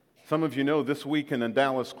Some of you know this week in a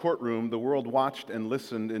Dallas courtroom, the world watched and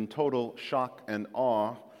listened in total shock and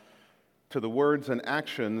awe to the words and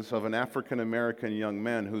actions of an African-American young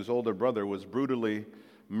man whose older brother was brutally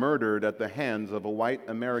murdered at the hands of a white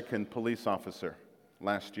American police officer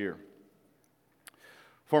last year.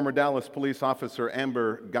 Former Dallas police officer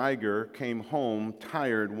Amber Geiger came home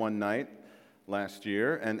tired one night last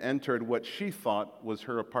year and entered what she thought was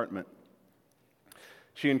her apartment.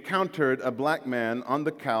 She encountered a black man on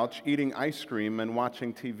the couch eating ice cream and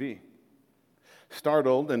watching TV.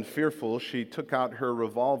 Startled and fearful, she took out her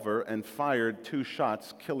revolver and fired 2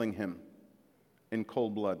 shots, killing him in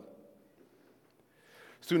cold blood.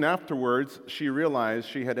 Soon afterwards, she realized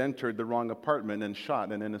she had entered the wrong apartment and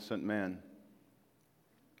shot an innocent man.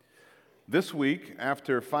 This week,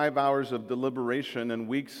 after 5 hours of deliberation and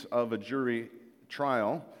weeks of a jury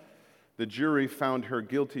trial, the jury found her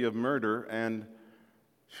guilty of murder, and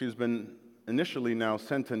she's been initially now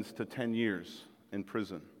sentenced to 10 years in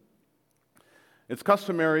prison. It's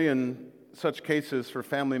customary in such cases for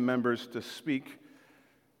family members to speak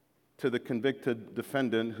to the convicted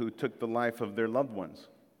defendant who took the life of their loved ones.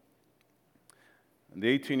 And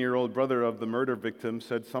the 18-year-old brother of the murder victim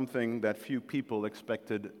said something that few people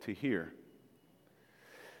expected to hear.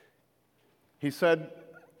 He said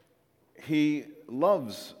he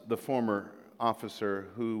loves the former officer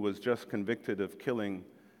who was just convicted of killing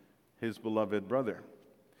his beloved brother.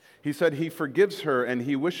 He said he forgives her and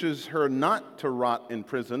he wishes her not to rot in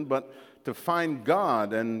prison, but to find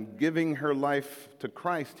God, and giving her life to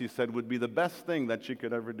Christ, he said, would be the best thing that she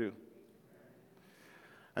could ever do.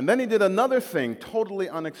 And then he did another thing totally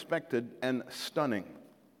unexpected and stunning.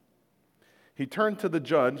 He turned to the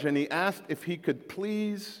judge and he asked if he could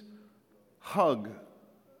please hug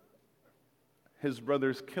his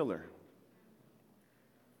brother's killer.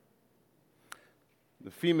 The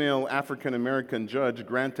female African-American judge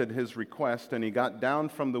granted his request, and he got down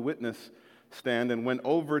from the witness stand and went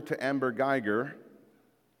over to Amber Geiger,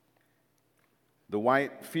 the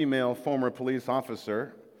white female former police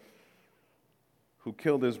officer who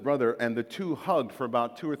killed his brother, and the two hugged for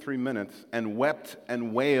about 2 or 3 minutes and wept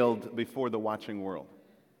and wailed before the watching world.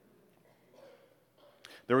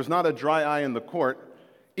 There was not a dry eye in the court.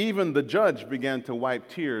 Even the judge began to wipe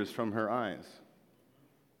tears from her eyes.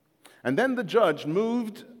 And then the judge,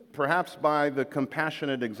 moved perhaps by the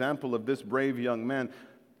compassionate example of this brave young man,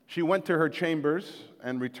 she went to her chambers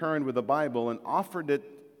and returned with a Bible and offered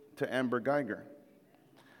it to Amber Geiger.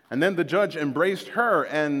 And then the judge embraced her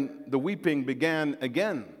and the weeping began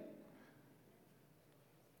again.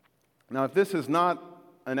 Now, if this is not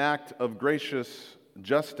an act of gracious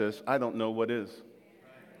justice, I don't know what is.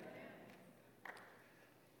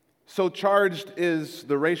 So charged is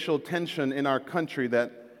the racial tension in our country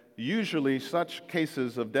that usually such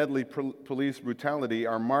cases of deadly police brutality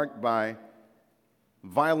are marked by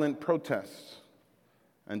violent protests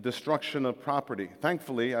and destruction of property.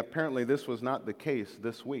 Thankfully, apparently this was not the case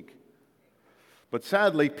this week. But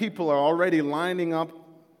sadly, people are already lining up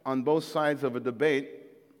on both sides of a debate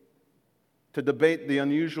to debate the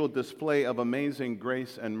unusual display of amazing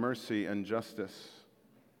grace and mercy and justice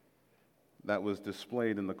that was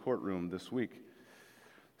displayed in the courtroom this week.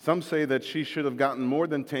 Some say that she should have gotten more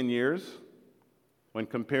than 10 years when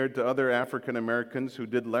compared to other African Americans who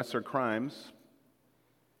did lesser crimes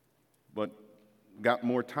but got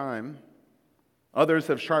more time. Others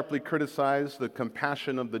have sharply criticized the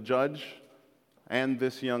compassion of the judge and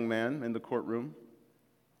this young man in the courtroom.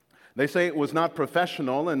 They say it was not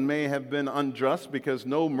professional and may have been unjust because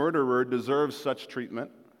no murderer deserves such treatment.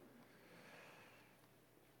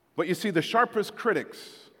 But you see, the sharpest critics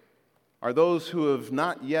are those who have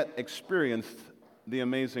not yet experienced the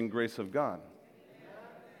amazing grace of God.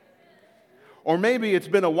 Or maybe it's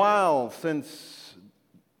been a while since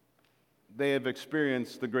they have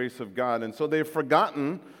experienced the grace of God, and so they've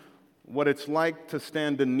forgotten what it's like to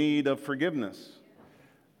stand in need of forgiveness.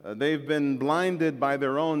 They've been blinded by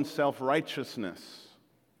their own self-righteousness.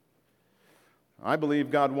 I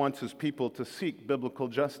believe God wants His people to seek biblical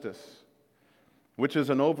justice, which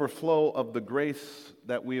is an overflow of the grace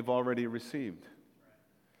that we have already received.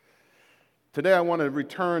 Today I want to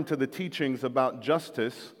return to the teachings about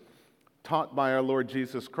justice taught by our Lord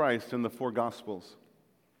Jesus Christ in the 4 Gospels.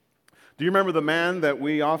 Do you remember the man that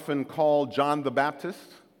we often call John the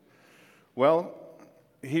Baptist? Well,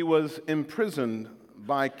 he was imprisoned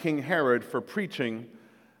by King Herod for preaching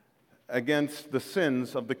against the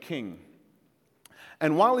sins of the king.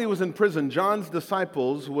 And while he was in prison, John's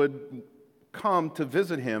disciples would come to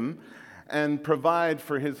visit him and provide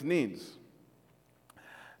for his needs.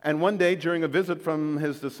 And one day, during a visit from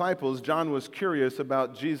his disciples, John was curious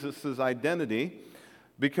about Jesus' identity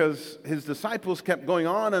because his disciples kept going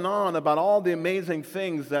on and on about all the amazing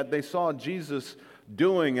things that they saw Jesus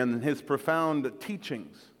doing and his profound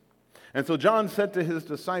teachings. And so John said to his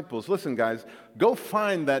disciples, listen, guys, go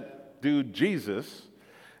find that dude Jesus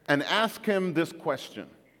and ask him this question.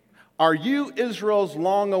 Are you Israel's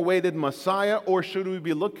long-awaited Messiah, or should we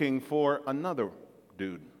be looking for another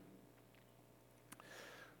dude?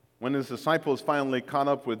 When his disciples finally caught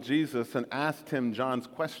up with Jesus and asked him John's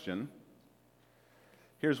question,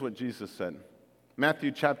 here's what Jesus said.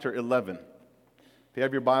 Matthew chapter 11. If you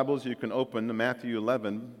have your Bibles, you can open to Matthew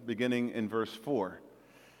 11, beginning in verse 4.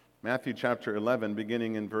 Matthew chapter 11,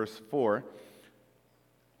 beginning in verse 4.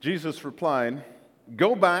 Jesus replied,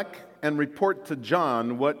 "Go back and report to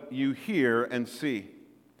John what you hear and see.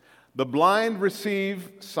 The blind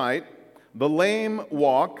receive sight, the lame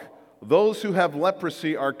walk, those who have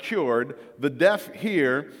leprosy are cured, the deaf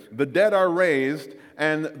hear, the dead are raised,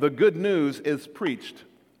 and the good news is preached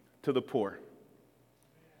to the poor."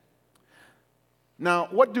 Now,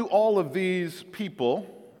 what do all of these people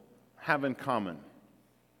have in common?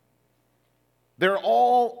 They're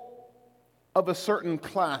all of a certain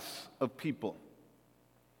class of people.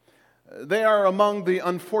 They are among the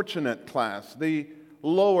unfortunate class, the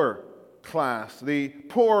lower class, the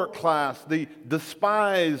poor class, the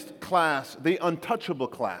despised class, the untouchable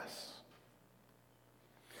class.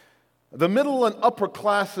 The middle and upper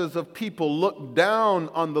classes of people look down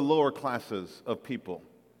on the lower classes of people.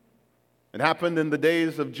 It happened in the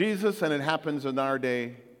days of Jesus, and it happens in our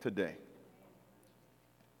day today.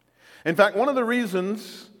 In fact, one of the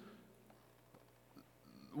reasons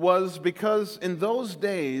was because in those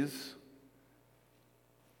days,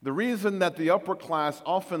 the reason that the upper class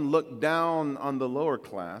often looked down on the lower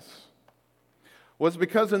class was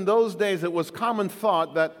because in those days it was common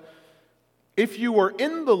thought that if you were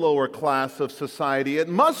in the lower class of society, it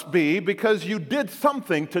must be because you did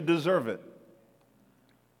something to deserve it.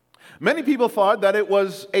 Many people thought that it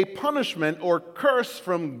was a punishment or curse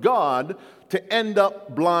from God to end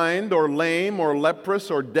up blind or lame or leprous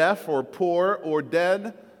or deaf or poor or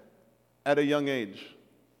dead at a young age.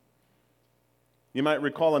 You might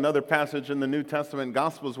recall another passage in the New Testament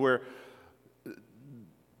Gospels where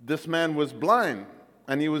this man was blind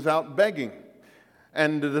and he was out begging.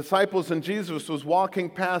 And the disciples and Jesus was walking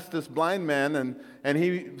past this blind man, and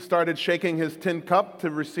he started shaking his tin cup to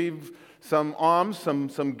receive some alms,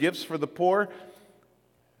 some gifts for the poor.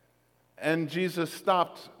 And Jesus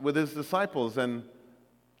stopped with his disciples, and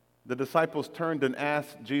the disciples turned and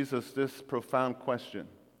asked Jesus this profound question,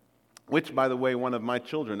 which, by the way, one of my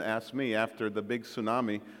children asked me after the big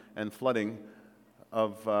tsunami and flooding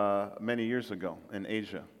of many years ago in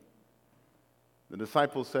Asia. The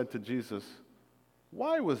disciples said to Jesus,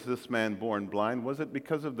 "Why was this man born blind? Was it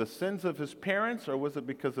because of the sins of his parents, or was it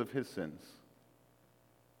because of his sins?"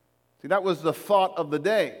 See, that was the thought of the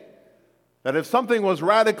day. That if something was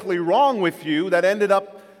radically wrong with you, that ended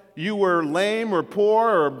up you were lame or poor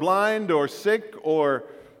or blind or sick or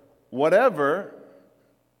whatever,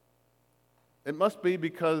 it must be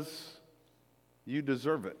because you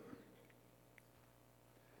deserve it.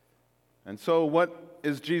 And so what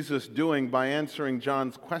is Jesus doing by answering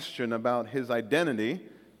John's question about his identity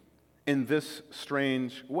in this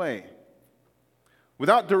strange way?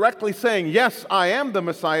 Without directly saying, "Yes, I am the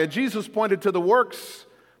Messiah," Jesus pointed to the works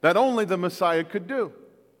that only the Messiah could do.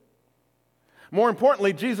 More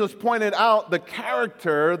importantly, Jesus pointed out the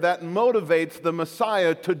character that motivates the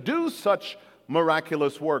Messiah to do such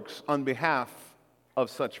miraculous works on behalf of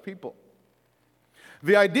such people.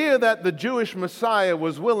 The idea that the Jewish Messiah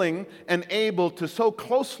was willing and able to so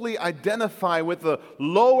closely identify with the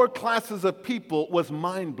lower classes of people was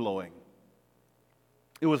mind-blowing.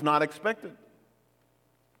 It was not expected.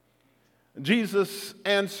 Jesus'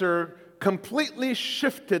 answer completely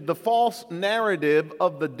shifted the false narrative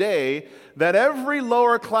of the day that every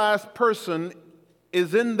lower class person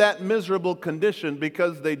is in that miserable condition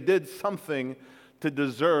because they did something to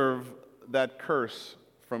deserve that curse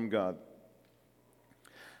from God.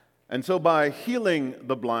 And so by healing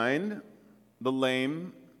the blind, the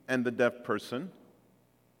lame, and the deaf person,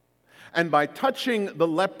 and by touching the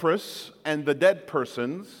leprous and the dead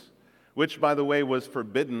persons, which, by the way, was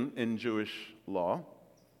forbidden in Jewish law,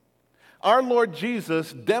 our Lord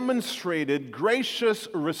Jesus demonstrated gracious,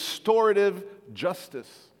 restorative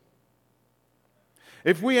justice.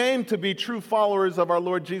 If we aim to be true followers of our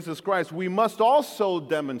Lord Jesus Christ, we must also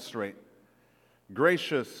demonstrate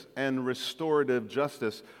gracious and restorative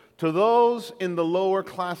justice to those in the lower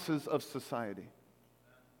classes of society.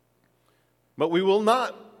 But we will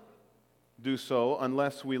not do so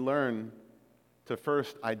unless we learn to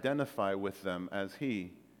first identify with them as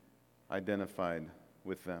He identified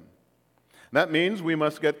with them. That means we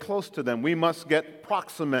must get close to them. We must get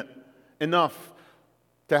proximate enough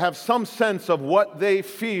to have some sense of what they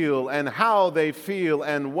feel and how they feel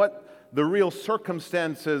and what the real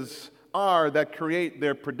circumstances are that create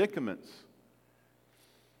their predicaments.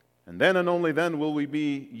 And then and only then will we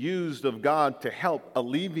be used of God to help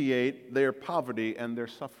alleviate their poverty and their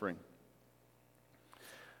suffering.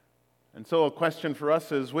 And so a question for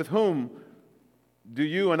us is, with whom do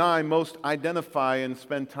you and I most identify and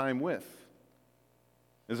spend time with?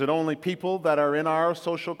 Is it only people that are in our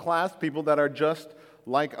social class, people that are just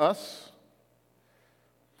like us?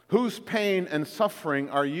 Whose pain and suffering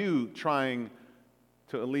are you trying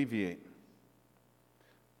to alleviate?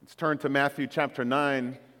 Let's turn to Matthew chapter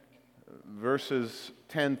 9, verses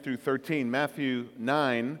 10 through 13. Matthew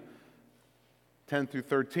 9, 10 through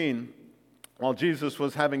 13. While Jesus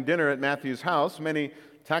was having dinner at Matthew's house, many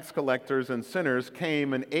tax collectors and sinners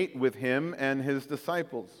came and ate with him and his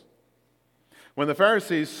disciples. When the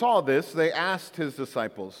Pharisees saw this, they asked his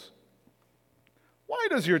disciples, "Why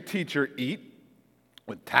does your teacher eat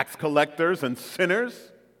with tax collectors and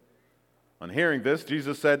sinners?" On hearing this,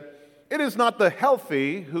 Jesus said, "It is not the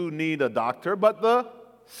healthy who need a doctor, but the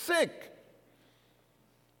sick.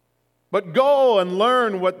 But go and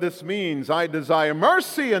learn what this means. I desire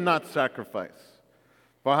mercy and not sacrifice.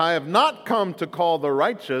 For I have not come to call the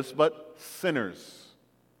righteous, but sinners."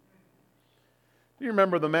 Do you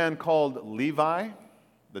remember the man called Levi,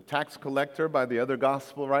 the tax collector by the other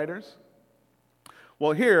gospel writers?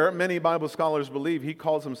 Well, here, many Bible scholars believe he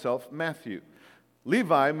calls himself Matthew.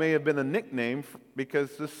 Levi may have been a nickname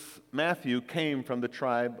because this Matthew came from the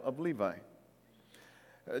tribe of Levi.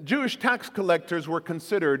 Jewish tax collectors were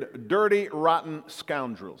considered dirty, rotten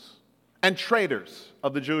scoundrels and traitors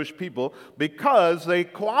of the Jewish people because they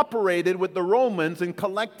cooperated with the Romans in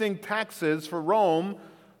collecting taxes for Rome,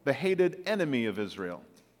 the hated enemy of Israel.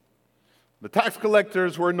 The tax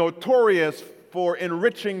collectors were notorious for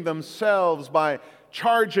enriching themselves by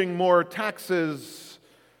charging more taxes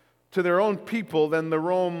to their own people than the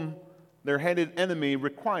Rome, their hated enemy,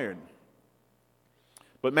 required.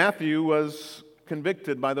 But Matthew was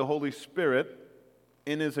convicted by the Holy Spirit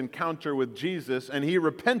in his encounter with Jesus, and he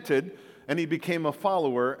repented, and he became a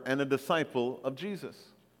follower and a disciple of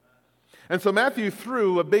Jesus. And so Matthew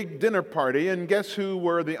threw a big dinner party, and guess who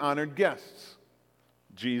were the honored guests?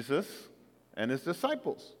 Jesus and his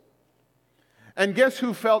disciples. And guess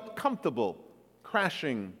who felt comfortable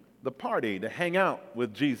crashing the party to hang out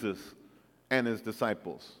with Jesus and his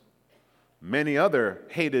disciples? Many other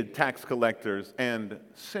hated tax collectors and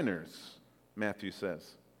sinners, Matthew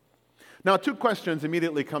says. Now, two questions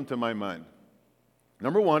immediately come to my mind.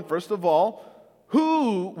 Number one, first of all,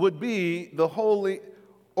 who would be the holy,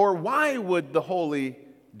 or why would the holy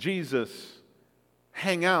Jesus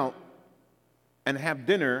hang out and have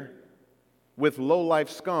dinner with low-life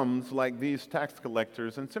scums like these tax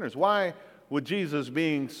collectors and sinners? Why would Jesus,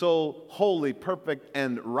 being so holy, perfect,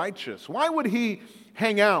 and righteous, why would he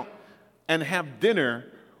hang out and have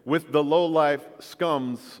dinner with the low-life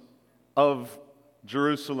scums of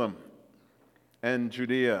Jerusalem and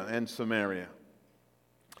Judea and Samaria?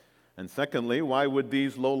 And secondly, why would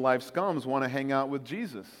these low-life scums want to hang out with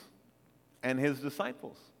Jesus and his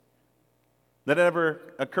disciples? That ever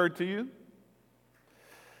occurred to you?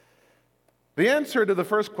 The answer to the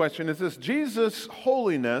first question is this: Jesus'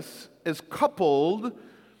 holiness is coupled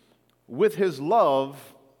with his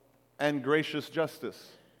love and gracious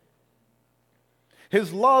justice.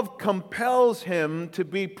 His love compels him to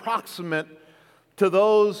be proximate to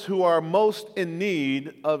those who are most in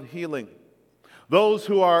need of healing, those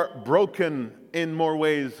who are broken in more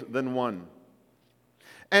ways than one.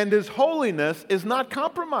 And his holiness is not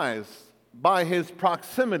compromised by his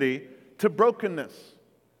proximity to brokenness.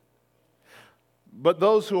 But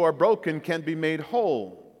those who are broken can be made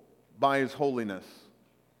whole by his holiness,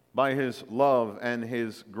 by his love and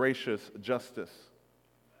his gracious justice.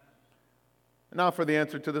 Now for the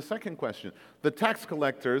answer to the second question. The tax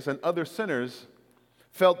collectors and other sinners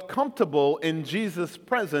felt comfortable in Jesus'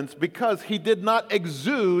 presence because he did not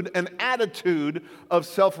exude an attitude of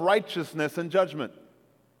self-righteousness and judgment.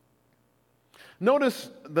 Notice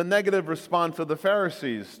the negative response of the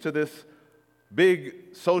Pharisees to this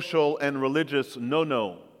big social and religious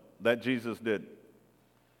no-no that Jesus did.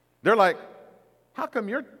 They're like, how come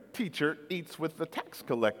your teacher eats with the tax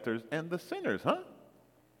collectors and the sinners, huh?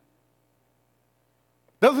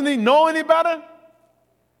 Doesn't he know any better?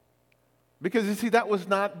 Because you see, that was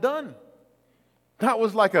not done. That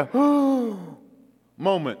was like a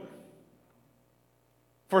moment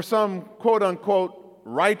for some quote-unquote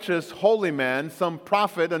righteous holy man, some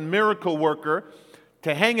prophet and miracle worker,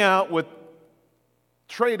 to hang out with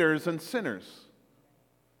traitors and sinners.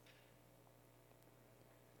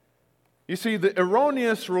 You see, the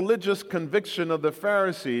erroneous religious conviction of the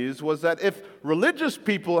Pharisees was that if religious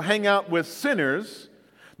people hang out with sinners,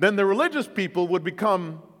 then the religious people would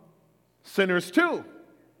become sinners too.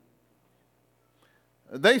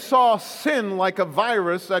 They saw sin like a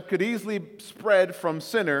virus that could easily spread from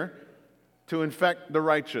sinner to infect the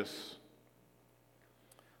righteous.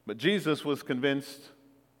 But Jesus was convinced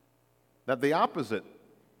that the opposite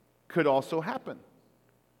could also happen.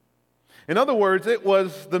 In other words, it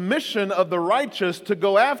was the mission of the righteous to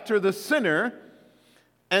go after the sinner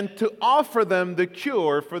and to offer them the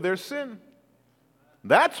cure for their sin.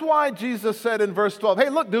 That's why Jesus said in verse 12, hey,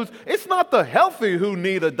 look, dudes, it's not the healthy who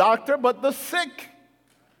need a doctor, but the sick.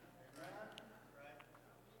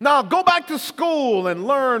 Now, go back to school and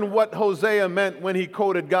learn what Hosea meant when he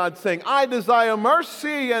quoted God saying, I desire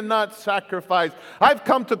mercy and not sacrifice. I've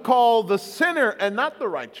come to call the sinner and not the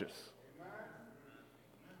righteous.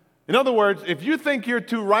 In other words, if you think you're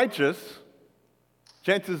too righteous,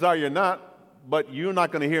 chances are you're not, but you're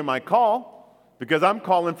not going to hear my call because I'm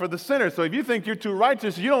calling for the sinner. So if you think you're too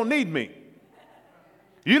righteous, you don't need me.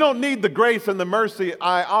 You don't need the grace and the mercy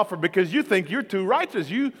I offer because you think you're too righteous.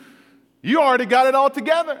 You already got it all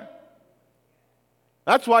together.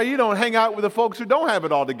 That's why you don't hang out with the folks who don't have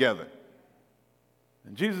it all together.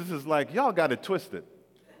 And Jesus is like, y'all got it twisted.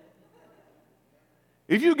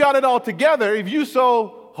 If you got it all together, if you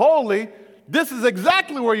so holy, this is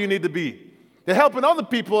exactly where you need to be. To helping other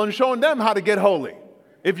people and showing them how to get holy,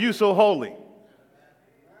 if you so holy.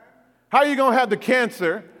 How are you going to have the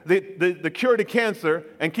cancer, the cure to cancer,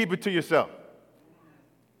 and keep it to yourself?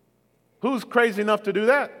 Who's crazy enough to do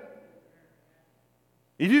that?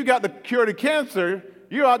 If you got the cure to cancer,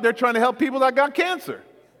 you're out there trying to help people that got cancer.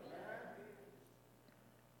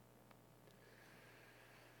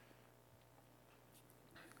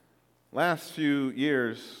 Last few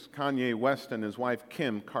years, Kanye West and his wife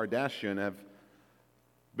Kim Kardashian have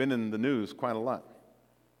been in the news quite a lot.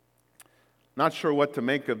 Not sure what to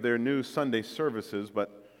make of their new Sunday services,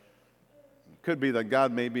 but it could be that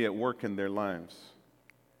God may be at work in their lives.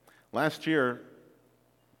 Last year,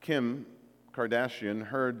 Kim Kardashian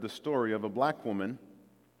heard the story of a black woman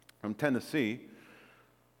from Tennessee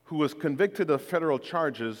who was convicted of federal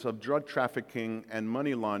charges of drug trafficking and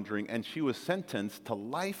money laundering, and she was sentenced to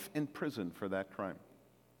life in prison for that crime.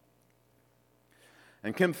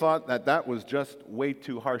 And Kim thought that that was just way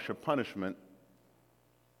too harsh a punishment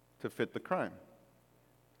to fit the crime.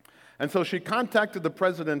 And so she contacted the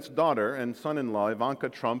president's daughter and son-in-law, Ivanka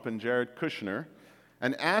Trump and Jared Kushner,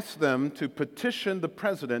 and asked them to petition the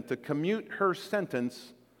president to commute her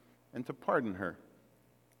sentence and to pardon her.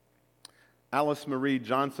 Alice Marie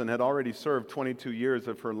Johnson had already served 22 years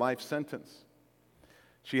of her life sentence.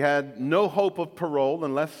 She had no hope of parole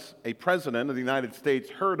unless a president of the United States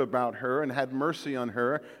heard about her and had mercy on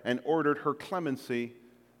her and ordered her clemency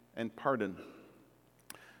and pardon.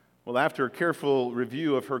 Well, after a careful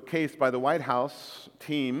review of her case by the White House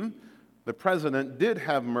team, the president did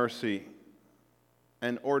have mercy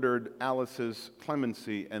and ordered Alice's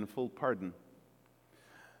clemency and full pardon.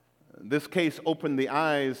 This case opened the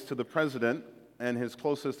eyes to the president and his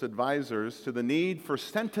closest advisors to the need for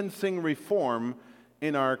sentencing reform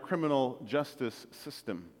in our criminal justice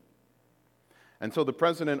system. And so the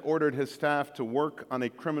president ordered his staff to work on a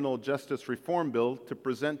criminal justice reform bill to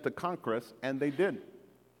present to Congress, and they did.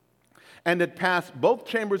 And it passed both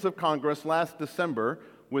chambers of Congress last December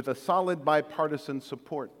with a solid bipartisan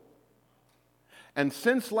support. And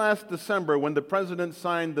since last December, when the president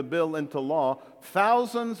signed the bill into law,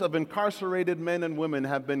 thousands of incarcerated men and women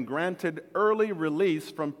have been granted early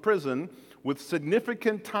release from prison with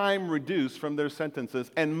significant time reduced from their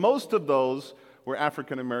sentences, and most of those were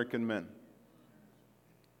African American men.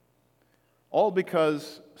 All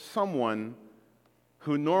because someone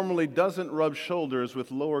who normally doesn't rub shoulders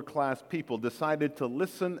with lower class people decided to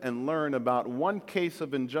listen and learn about one case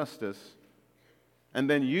of injustice and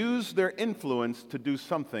then use their influence to do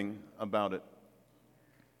something about it.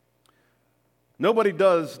 Nobody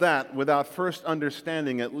does that without first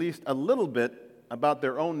understanding at least a little bit about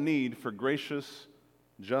their own need for gracious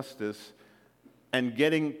justice and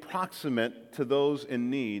getting proximate to those in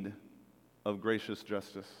need of gracious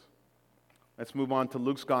justice. Let's move on to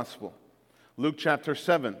Luke's Gospel. Luke chapter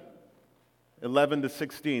 7, 11 to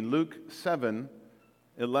 16. Luke 7,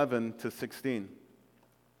 11 to 16.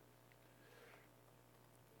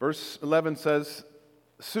 Verse 11 says,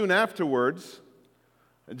 soon afterwards,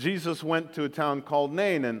 Jesus went to a town called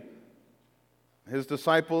Nain, and his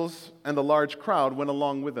disciples and a large crowd went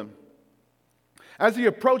along with him. As he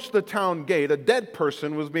approached the town gate, a dead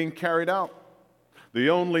person was being carried out. the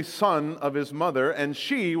only son of his mother, and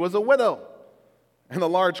she was a widow, and a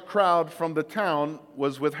large crowd from the town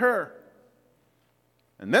was with her.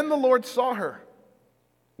 And then the Lord saw her.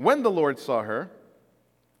 When the Lord saw her,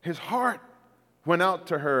 his heart went out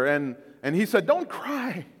to her, and he said, "Don't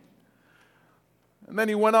cry." And then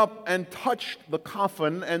he went up and touched the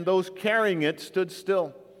coffin, and those carrying it stood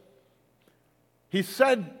still. He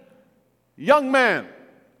said, "Young man,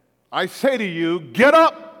 I say to you, get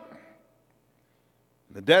up."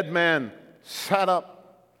 The dead man sat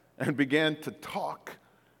up and began to talk,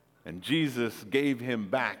 and Jesus gave him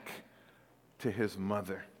back to his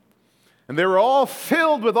mother. And they were all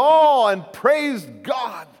filled with awe and praised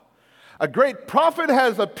God. "A great prophet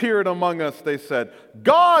has appeared among us," they said.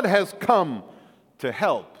 "God has come to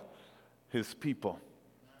help his people."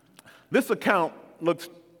 This account looks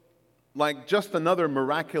like just another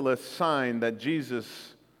miraculous sign that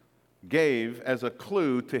Jesus gave as a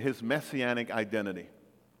clue to his messianic identity.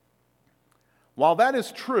 While that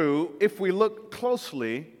is true, if we look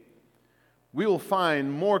closely, we will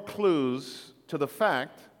find more clues to the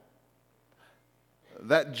fact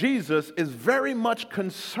that Jesus is very much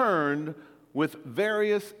concerned with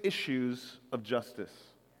various issues of justice.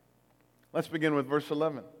 Let's begin with verse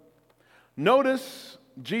 11. Notice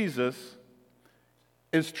Jesus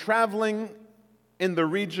is traveling in the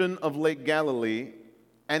region of Lake Galilee,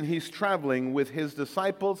 and he's traveling with his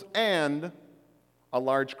disciples and a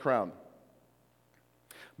large crowd.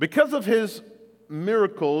 Because of his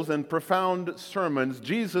miracles and profound sermons,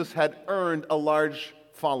 Jesus had earned a large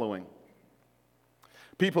following.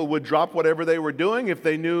 People would drop whatever they were doing if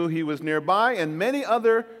they knew he was nearby, and many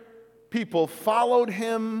other people followed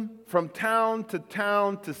him from town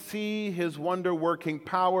to see his wonder-working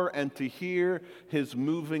power and to hear his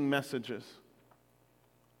moving messages.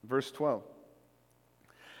 Verse 12.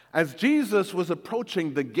 As Jesus was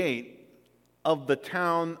approaching the gate of the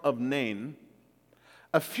town of Nain,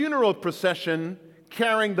 a funeral procession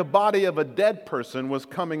carrying the body of a dead person was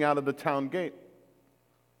coming out of the town gate.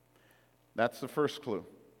 That's the first clue.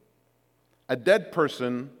 A dead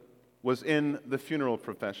person was in the funeral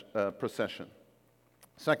procession.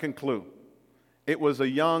 Second clue, it was a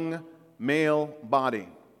young male body.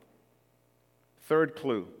 Third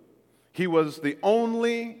clue, he was the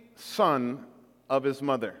only son of his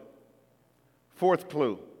mother. Fourth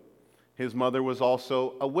clue, his mother was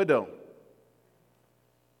also a widow.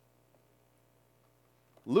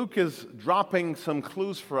 Luke is dropping some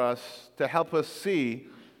clues for us to help us see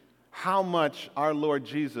how much our Lord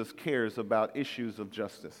Jesus cares about issues of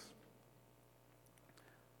justice.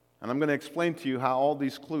 And I'm going to explain to you how all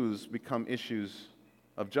these clues become issues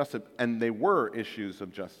of justice, and they were issues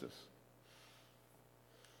of justice.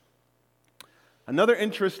 Another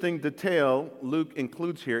interesting detail Luke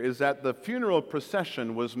includes here is that the funeral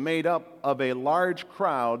procession was made up of a large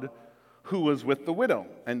crowd who was with the widow.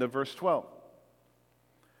 End of verse 12.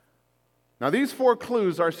 Now, these four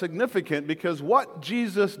clues are significant because what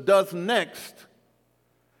Jesus does next,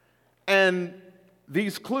 and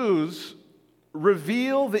these clues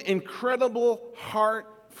reveal the incredible heart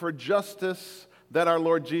for justice that our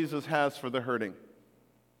Lord Jesus has for the hurting.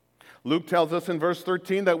 Luke tells us in verse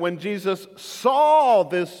 13 that when Jesus saw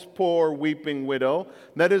this poor weeping widow,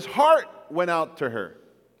 that his heart went out to her.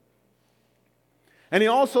 And he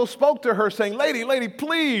also spoke to her saying, lady,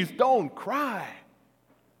 please don't cry."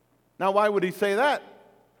 Now, why would he say that?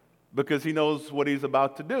 Because he knows what he's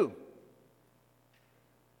about to do.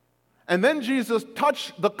 And then Jesus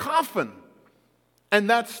touched the coffin, and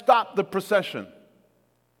that stopped the procession.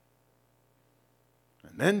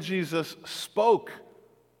 And then Jesus spoke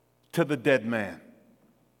to the dead man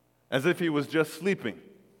as if he was just sleeping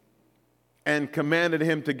and commanded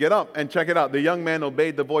him to get up. And check it out, the young man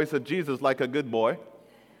obeyed the voice of Jesus like a good boy.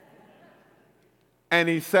 And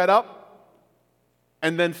he sat up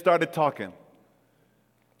and then started talking.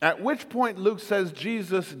 At which point Luke says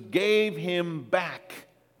Jesus gave him back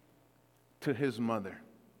to his mother.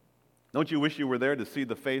 Don't you wish you were there to see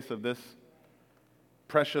the face of this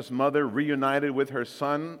precious mother reunited with her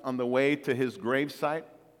son on the way to his gravesite?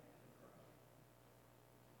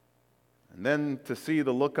 And then to see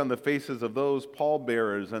the look on the faces of those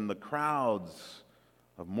pallbearers and the crowds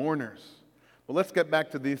of mourners. Well, let's get back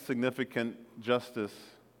to these significant justice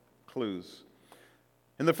clues.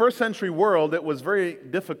 In the first century world, it was very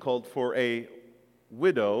difficult for a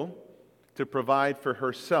widow to provide for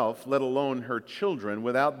herself, let alone her children,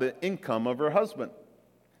 without the income of her husband.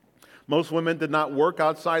 Most women did not work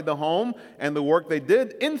outside the home, and the work they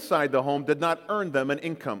did inside the home did not earn them an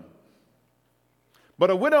income.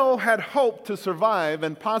 But a widow had hope to survive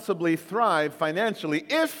and possibly thrive financially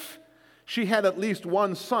if she had at least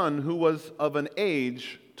one son who was of an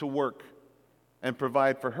age to work and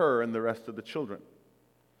provide for her and the rest of the children.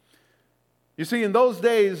 You see, in those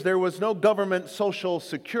days, there was no government social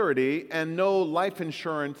security and no life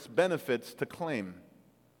insurance benefits to claim.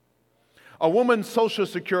 A woman's social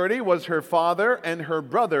security was her father and her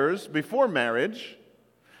brothers before marriage,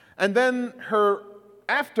 and then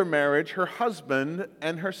after marriage, her husband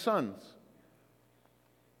and her sons.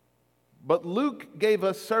 But Luke gave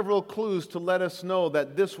us several clues to let us know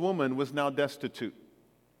that this woman was now destitute.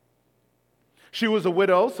 She was a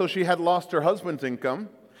widow, so she had lost her husband's income,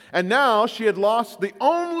 and now she had lost the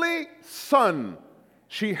only son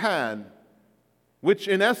she had, which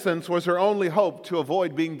in essence was her only hope to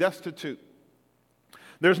avoid being destitute.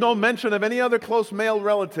 There's no mention of any other close male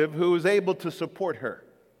relative who is able to support her.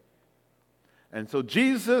 And so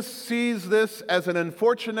Jesus sees this as an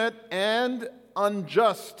unfortunate and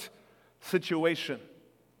unjust situation.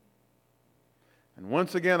 And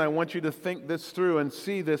once again, I want you to think this through and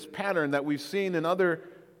see this pattern that we've seen in other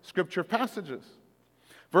scripture passages.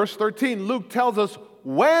 Verse 13, Luke tells us,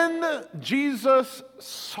 when Jesus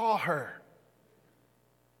saw her.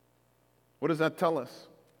 What does that tell us?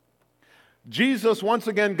 Jesus once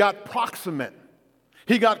again got proximate.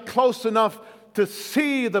 He got close enough to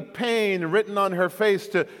see the pain written on her face,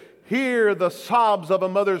 to hear the sobs of a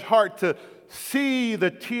mother's heart, to see the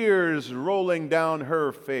tears rolling down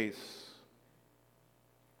her face.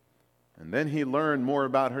 And then he learned more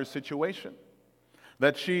about her situation,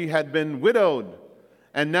 that she had been widowed,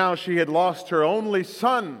 and now she had lost her only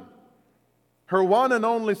son, her one and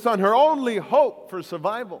only son, her only hope for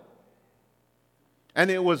survival. And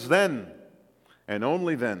it was then, and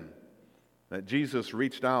only then, that Jesus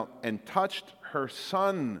reached out and touched her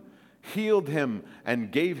son, healed him,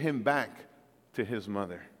 and gave him back to his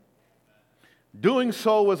mother. Doing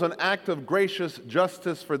so was an act of gracious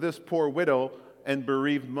justice for this poor widow and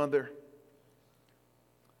bereaved mother.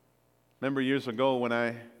 Remember years ago when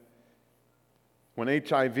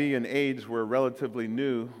HIV and AIDS were relatively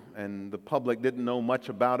new and the public didn't know much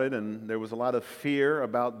about it, and there was a lot of fear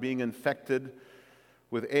about being infected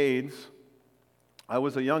with AIDS. I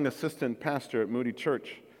was a young assistant pastor at Moody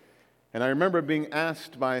Church, and I remember being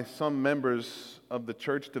asked by some members of the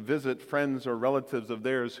church to visit friends or relatives of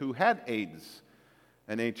theirs who had AIDS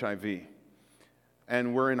and HIV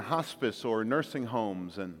and were in hospice or nursing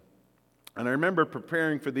homes. And I remember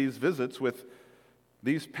preparing for these visits with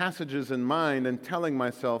these passages in mind and telling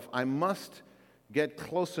myself, I must get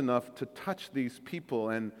close enough to touch these people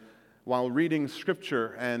and while reading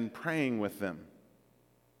Scripture and praying with them.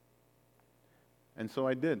 And so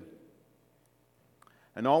I did.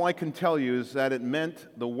 And all I can tell you is that it meant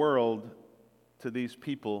the world to these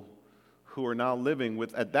people who are now living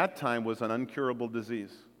with, at that time, was an incurable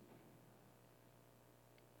disease.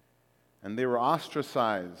 And they were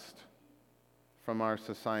ostracized from our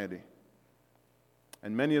society.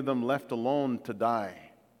 And many of them left alone to die.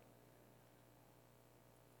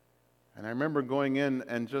 And I remember going in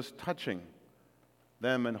and just touching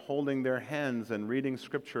them and holding their hands and reading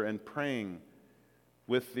Scripture and praying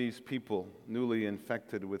with these people newly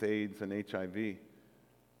infected with AIDS and HIV.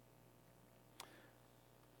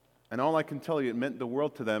 And all I can tell you, it meant the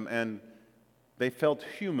world to them, and they felt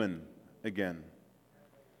human again.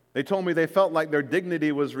 They told me they felt like their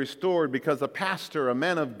dignity was restored because a pastor, a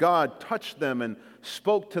man of God, touched them and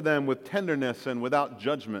spoke to them with tenderness and without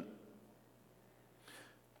judgment.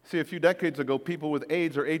 See, a few decades ago, people with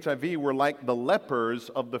AIDS or HIV were like the lepers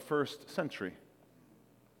of the first century,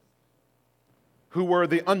 who were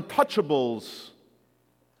the untouchables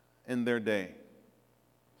in their day.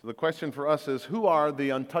 So the question for us is, who are the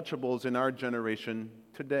untouchables in our generation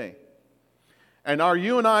today? And are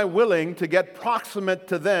you and I willing to get proximate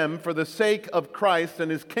to them for the sake of Christ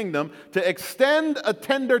and His kingdom, to extend a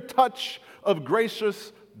tender touch of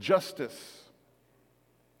gracious justice?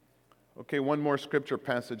 Okay, one more scripture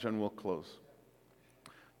passage and we'll close.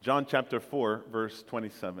 John chapter 4, verse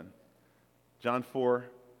 27. John 4,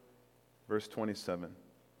 verse 27.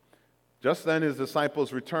 Just then his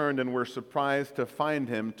disciples returned and were surprised to find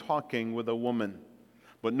him talking with a woman.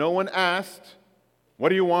 But no one asked, "What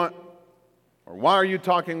do you want?" or "Why are you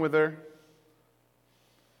talking with her?"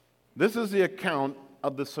 This is the account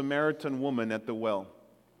of the Samaritan woman at the well.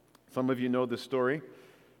 Some of you know the story,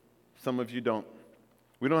 some of you don't.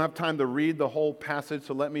 We don't have time to read the whole passage,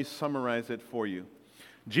 so let me summarize it for you.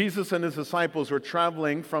 Jesus and his disciples were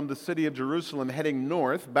traveling from the city of Jerusalem, heading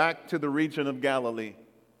north back to the region of Galilee.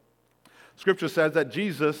 Scripture says that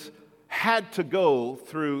Jesus had to go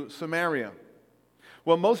through Samaria.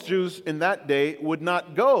 Well, most Jews in that day would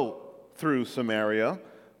not go through Samaria,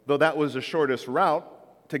 though that was the shortest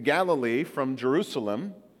route to Galilee from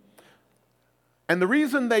Jerusalem. And the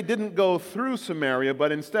reason they didn't go through Samaria,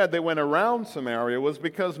 but instead they went around Samaria, was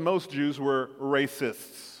because most Jews were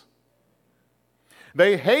racists.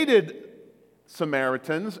 They hated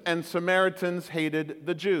Samaritans, and Samaritans hated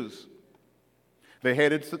the Jews. They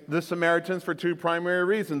hated the Samaritans for two primary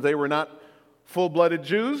reasons. They were not full-blooded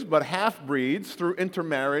Jews, but half-breeds through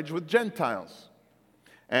intermarriage with Gentiles.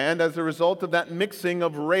 And as a result of that mixing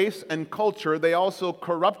of race and culture, they also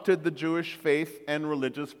corrupted the Jewish faith and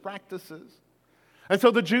religious practices. And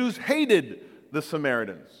so the Jews hated the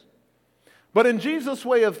Samaritans. But in Jesus'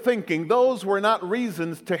 way of thinking, those were not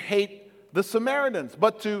reasons to hate the Samaritans,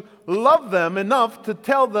 but to love them enough to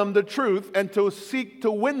tell them the truth and to seek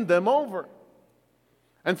to win them over.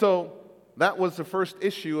 And so that was the first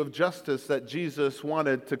issue of justice that Jesus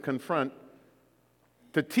wanted to confront,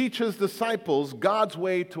 to teach his disciples God's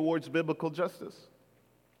way towards biblical justice.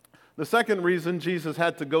 The second reason Jesus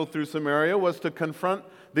had to go through Samaria was to confront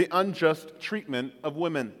the unjust treatment of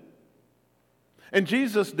women. In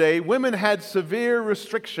Jesus' day, women had severe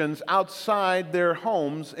restrictions outside their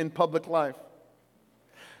homes in public life.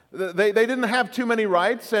 They didn't have too many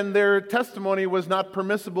rights, and their testimony was not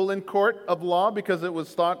permissible in court of law because it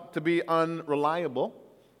was thought to be unreliable.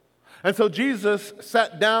 And so Jesus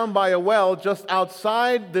sat down by a well just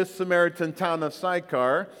outside this Samaritan town of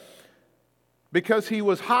Sychar because he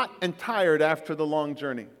was hot and tired after the long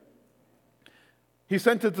journey. He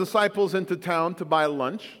sent his disciples into town to buy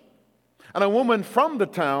lunch. And a woman from the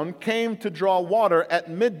town came to draw water at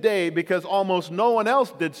midday because almost no one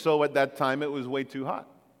else did so at that time. It was way too hot.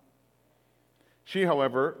 She,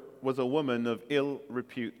 however, was a woman of ill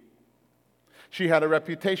repute. She had a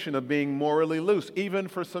reputation of being morally loose, even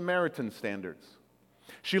for Samaritan standards.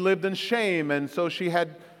 She lived in shame, and so she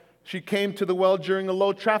came to the well during the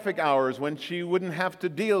low traffic hours when she wouldn't have to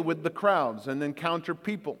deal with the crowds and encounter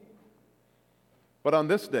people. But on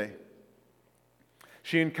this day,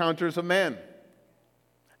 she encounters a man,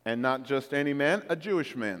 and not just any man, a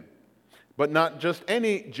Jewish man. But not just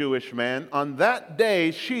any Jewish man. On that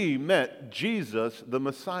day, she met Jesus, the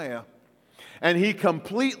Messiah. And he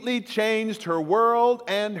completely changed her world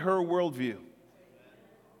and her worldview.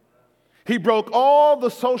 He broke all the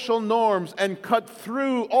social norms and cut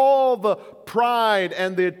through all the pride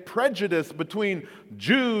and the prejudice between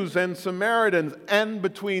Jews and Samaritans and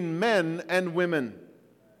between men and women.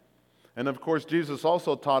 And of course, Jesus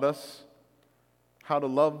also taught us how to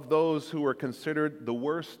love those who were considered the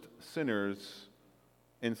worst sinners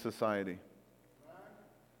in society.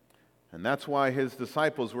 And that's why his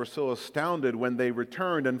disciples were so astounded when they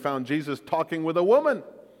returned and found Jesus talking with a woman,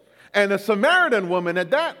 and a Samaritan woman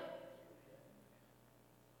at that.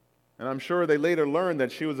 And I'm sure they later learned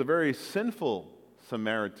that she was a very sinful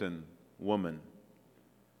Samaritan woman.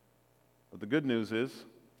 But the good news is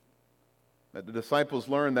that the disciples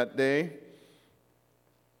learned that day,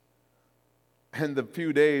 and the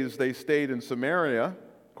few days they stayed in Samaria,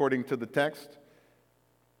 according to the text,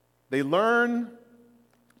 they learned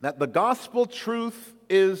that the gospel truth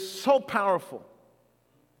is so powerful.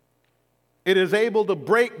 It is able to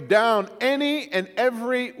break down any and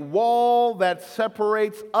every wall that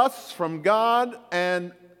separates us from God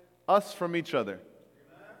and us from each other.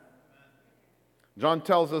 John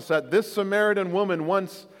tells us that this Samaritan woman,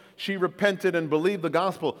 once she repented and believed the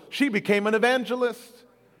gospel, she became an evangelist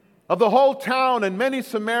of the whole town, and many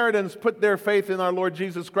Samaritans put their faith in our Lord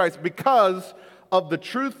Jesus Christ because of the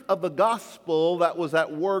truth of the gospel that was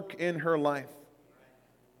at work in her life.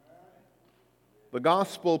 The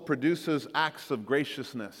gospel produces acts of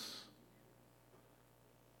graciousness,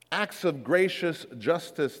 acts of gracious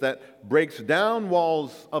justice that breaks down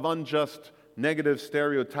walls of unjust negative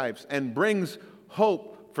stereotypes and brings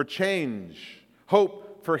hope for change,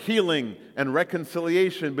 hope for healing and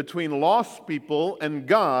reconciliation between lost people and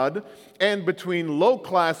God, and between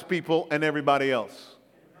low-class people and everybody else.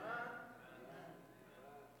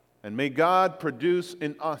 And may God produce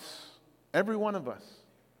in us, every one of us,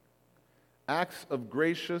 acts of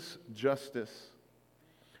gracious justice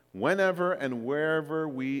whenever and wherever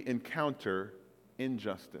we encounter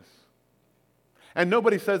injustice. And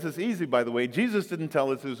nobody says it's easy, by the way. Jesus didn't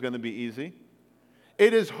tell us it was going to be easy.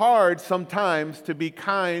 It is hard sometimes to be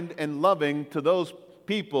kind and loving to those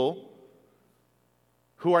people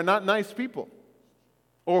who are not nice people,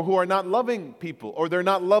 or who are not loving people, or they're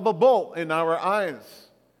not lovable in our eyes.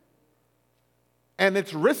 And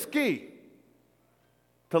it's risky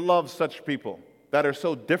to love such people that are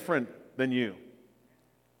so different than you.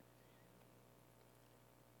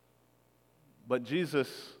 But Jesus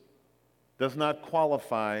does not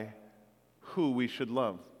qualify who we should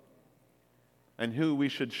love. and who we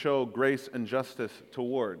should show grace and justice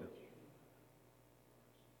toward.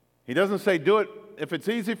 He doesn't say, do it if it's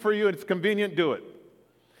easy for you and it's convenient, do it.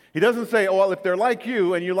 He doesn't say, oh, well, if they're like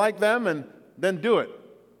you and you like them, and then do it.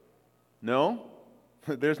 No,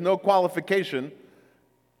 there's no qualification.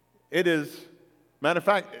 It is, matter of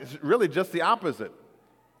fact, it's really just the opposite.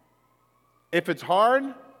 If it's hard,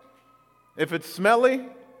 if it's smelly,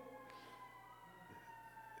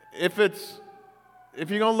 if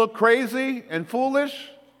you're going to look crazy and foolish,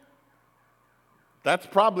 that's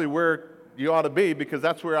probably where you ought to be, because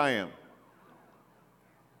that's where I am.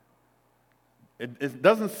 It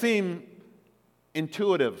doesn't seem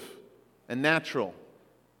intuitive and natural.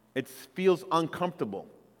 It feels uncomfortable,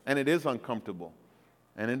 and it is uncomfortable,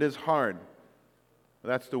 and it is hard.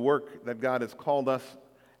 That's the work that God has called us.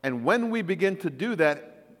 And when we begin to do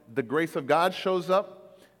that, the grace of God shows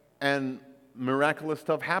up, and miraculous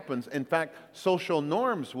stuff happens. In fact, social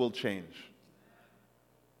norms will change.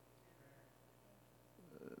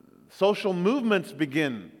 Social movements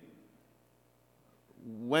begin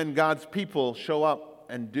when God's people show up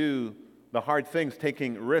and do the hard things,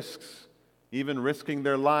 taking risks, even risking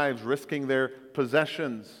their lives, risking their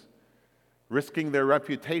possessions, risking their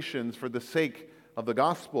reputations for the sake of the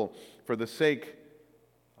gospel, for the sake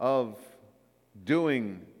of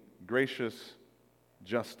doing gracious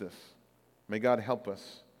justice. May God help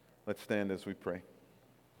us. Let's stand as we pray.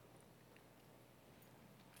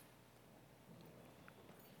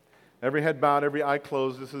 Every head bowed, every eye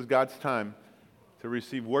closed. This is God's time to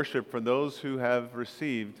receive worship from those who have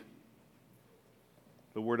received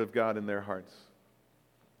the Word of God in their hearts.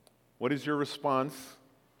 What is your response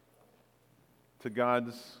to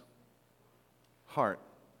God's heart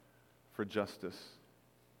for justice?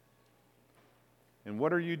 And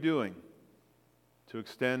what are you doing to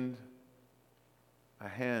extend a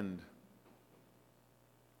hand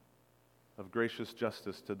of gracious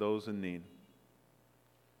justice to those in need?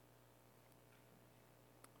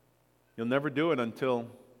 You'll never do it until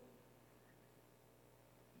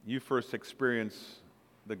you first experience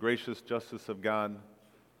the gracious justice of God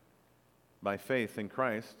by faith in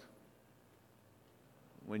Christ.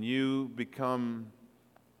 When you become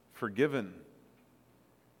forgiven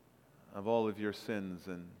of all of your sins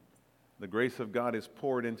and the grace of God is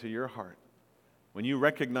poured into your heart, when you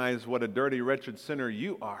recognize what a dirty, wretched sinner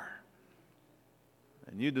you are,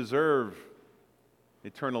 and you deserve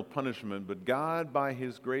eternal punishment, but God, by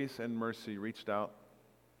His grace and mercy, reached out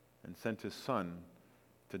and sent His Son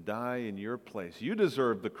to die in your place. You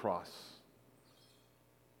deserve the cross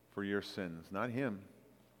for your sins, not Him.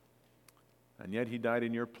 And yet He died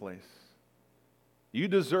in your place. You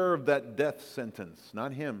deserve that death sentence,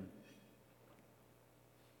 not Him.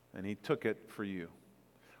 And He took it for you.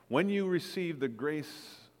 When you receive the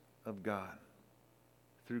grace of God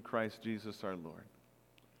through Christ Jesus our Lord,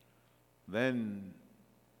 then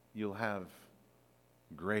you'll have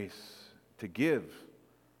grace to give,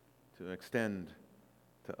 to extend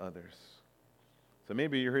to others. So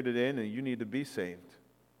maybe you're here today and you need to be saved.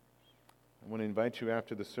 I want to invite you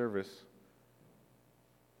after the service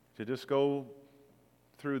to just go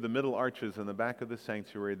through the middle arches in the back of the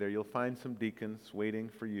sanctuary there. You'll find some deacons waiting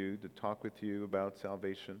for you to talk with you about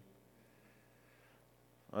salvation.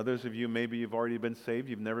 Others of you, maybe you've already been saved,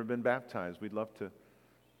 you've never been baptized. We'd love to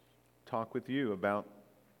talk with you about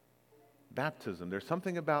baptism. There's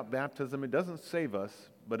something about baptism. It doesn't save us,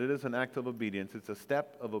 but it is an act of obedience. It's a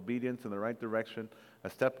step of obedience in the right direction, a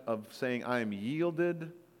step of saying, I am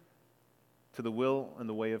yielded to the will and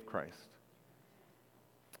the way of Christ.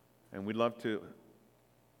 And we'd love to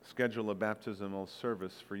schedule a baptismal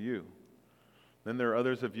service for you. Then there are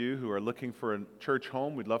others of you who are looking for a church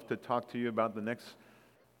home. We'd love to talk to you about the next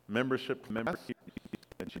membership class.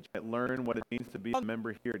 And you might learn what it means to be a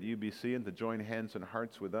member here at UBC and to join hands and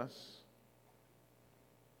hearts with us.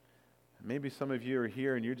 Maybe some of you are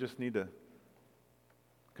here and you just need to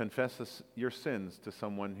confess your sins to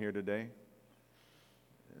someone here today.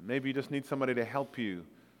 Maybe you just need somebody to help you,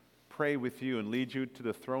 pray with you, and lead you to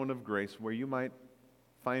the throne of grace where you might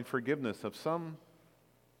find forgiveness of some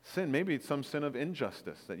sin. Maybe it's some sin of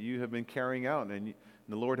injustice that you have been carrying out, and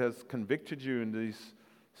the Lord has convicted you in these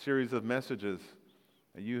series of messages.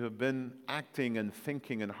 You have been acting and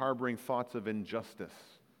thinking and harboring thoughts of injustice,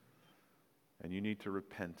 and you need to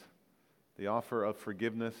repent. The offer of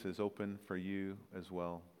forgiveness is open for you as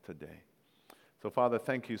well today. So, Father,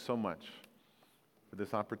 thank you so much for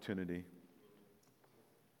this opportunity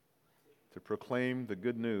to proclaim the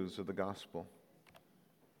good news of the gospel,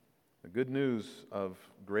 the good news of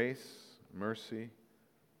grace, mercy,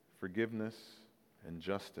 forgiveness, and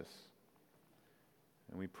justice.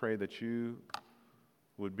 And we pray that you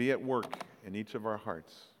would be at work in each of our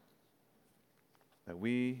hearts, that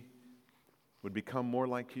we would become more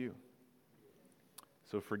like you.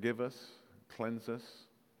 So forgive us, cleanse us,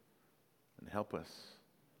 and help us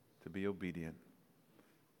to be obedient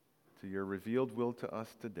to your revealed will to us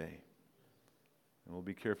today. And we'll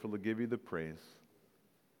be careful to give you the praise.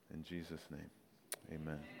 In Jesus' name,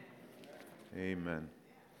 amen. Amen.